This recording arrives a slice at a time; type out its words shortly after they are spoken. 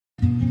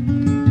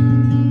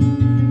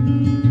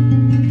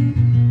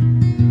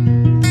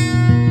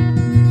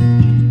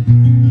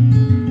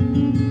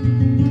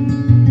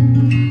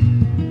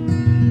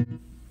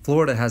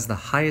Florida has the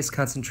highest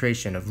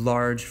concentration of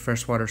large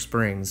freshwater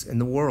springs in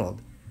the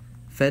world.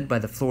 Fed by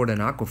the Floridan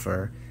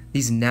aquifer,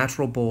 these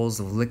natural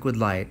bowls of liquid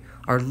light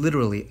are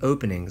literally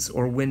openings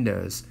or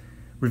windows,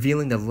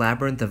 revealing the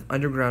labyrinth of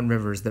underground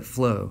rivers that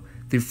flow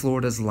through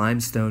Florida's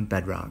limestone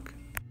bedrock.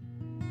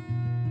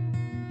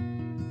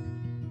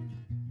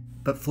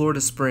 But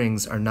Florida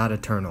springs are not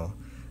eternal.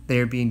 They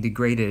are being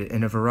degraded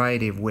in a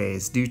variety of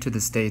ways due to the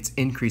state's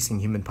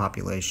increasing human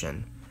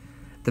population.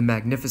 The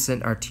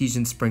magnificent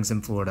artesian springs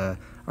in Florida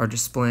are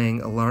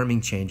displaying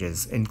alarming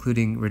changes,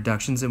 including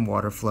reductions in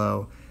water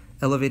flow,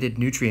 elevated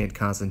nutrient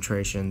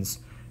concentrations,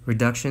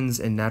 reductions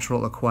in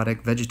natural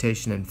aquatic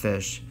vegetation and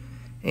fish,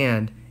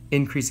 and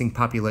increasing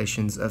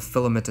populations of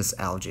filamentous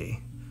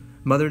algae.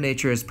 Mother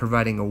Nature is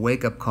providing a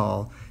wake-up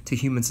call to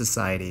human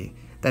society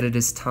that it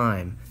is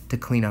time to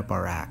clean up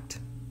our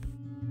act.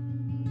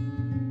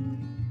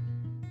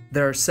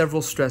 There are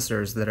several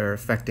stressors that are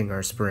affecting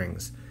our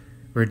springs.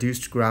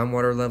 Reduced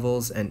groundwater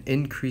levels and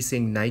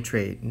increasing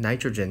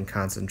nitrogen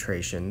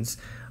concentrations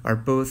are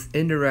both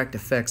indirect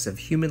effects of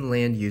human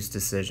land use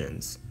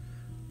decisions.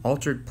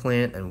 Altered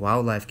plant and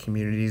wildlife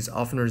communities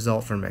often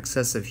result from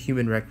excessive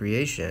human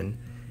recreation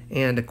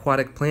and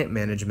aquatic plant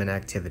management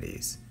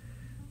activities.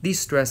 These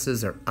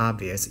stresses are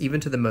obvious even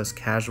to the most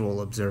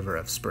casual observer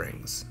of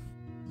springs.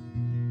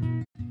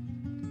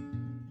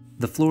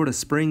 The Florida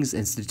Springs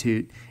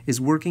Institute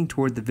is working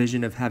toward the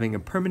vision of having a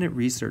permanent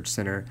research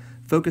center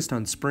focused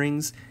on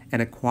springs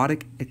and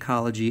aquatic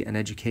ecology and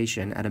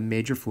education at a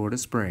major Florida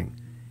spring.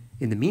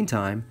 In the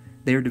meantime,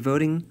 they are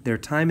devoting their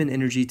time and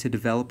energy to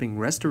developing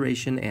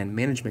restoration and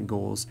management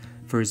goals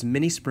for as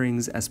many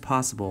springs as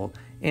possible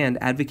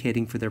and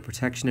advocating for their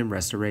protection and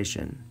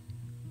restoration.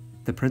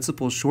 The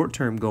principal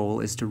short-term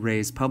goal is to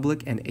raise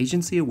public and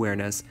agency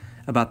awareness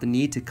about the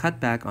need to cut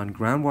back on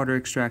groundwater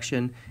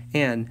extraction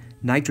and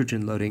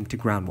nitrogen loading to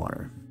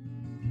groundwater.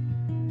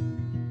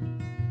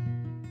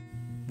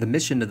 The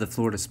mission of the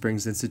Florida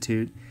Springs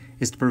Institute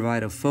is to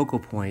provide a focal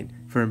point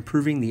for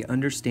improving the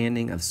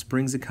understanding of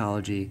springs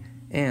ecology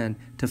and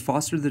to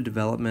foster the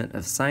development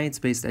of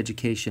science-based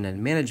education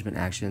and management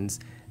actions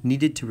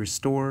needed to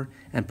restore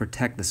and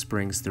protect the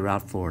springs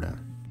throughout Florida.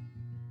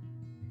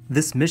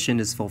 This mission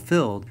is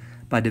fulfilled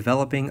by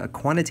developing a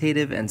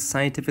quantitative and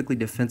scientifically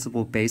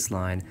defensible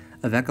baseline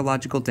of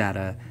ecological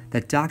data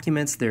that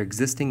documents their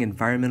existing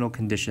environmental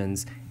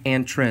conditions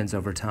and trends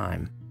over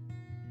time.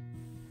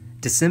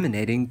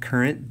 Disseminating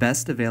current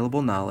best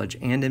available knowledge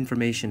and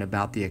information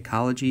about the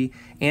ecology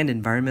and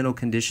environmental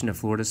condition of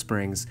Florida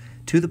springs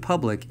to the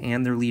public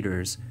and their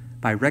leaders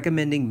by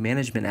recommending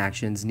management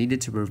actions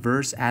needed to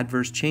reverse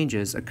adverse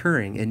changes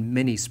occurring in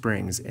many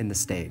springs in the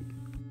state.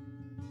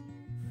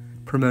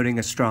 Promoting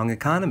a strong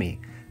economy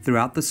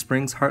throughout the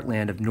springs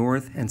heartland of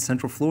North and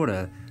Central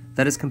Florida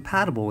that is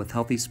compatible with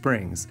healthy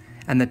springs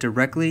and that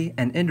directly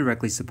and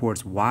indirectly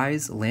supports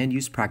wise land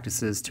use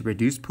practices to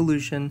reduce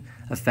pollution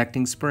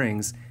affecting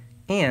springs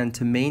and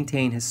to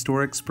maintain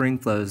historic spring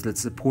flows that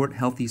support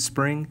healthy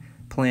spring,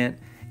 plant,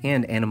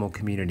 and animal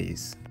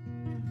communities.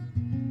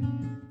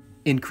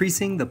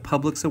 Increasing the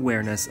public's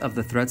awareness of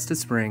the threats to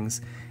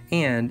springs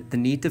and the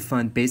need to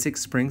fund basic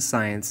spring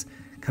science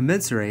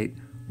commensurate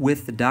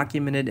with the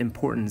documented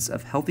importance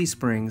of healthy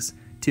springs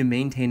to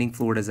maintaining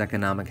Florida's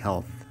economic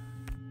health.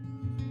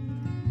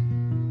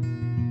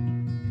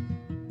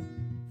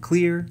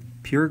 Clear,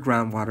 pure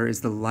groundwater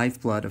is the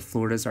lifeblood of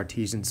Florida's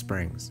artesian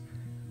springs.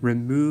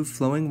 Remove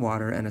flowing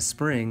water and a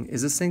spring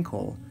is a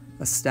sinkhole,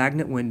 a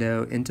stagnant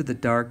window into the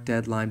dark,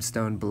 dead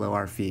limestone below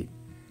our feet.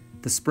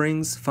 The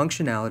spring's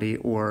functionality,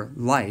 or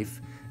life,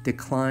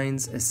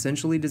 declines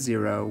essentially to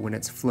zero when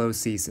its flow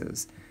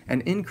ceases,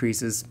 and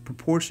increases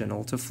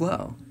proportional to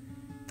flow.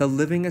 The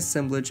living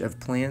assemblage of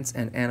plants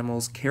and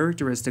animals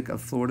characteristic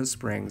of Florida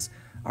springs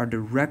are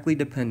directly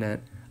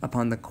dependent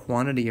upon the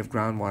quantity of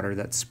groundwater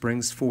that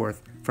springs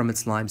forth from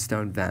its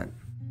limestone vent.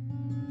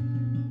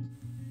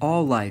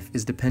 All life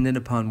is dependent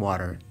upon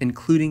water,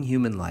 including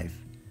human life.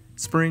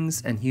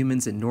 Springs and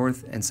humans in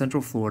North and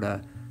Central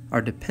Florida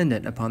are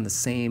dependent upon the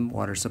same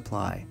water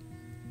supply.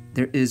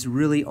 There is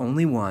really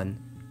only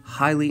one,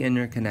 highly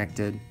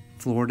interconnected,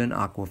 Floridan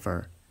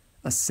aquifer,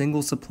 a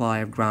single supply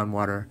of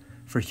groundwater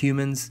for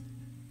humans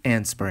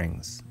and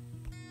springs.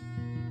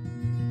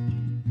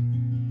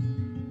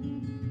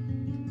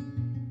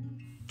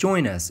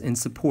 Join us in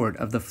support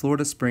of the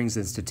Florida Springs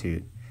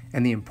Institute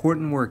and the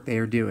important work they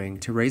are doing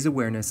to raise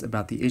awareness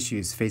about the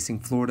issues facing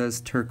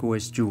Florida's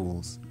turquoise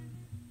jewels.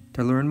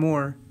 To learn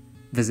more,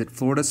 visit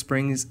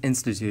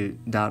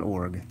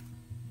floridasspringsinstitute.org.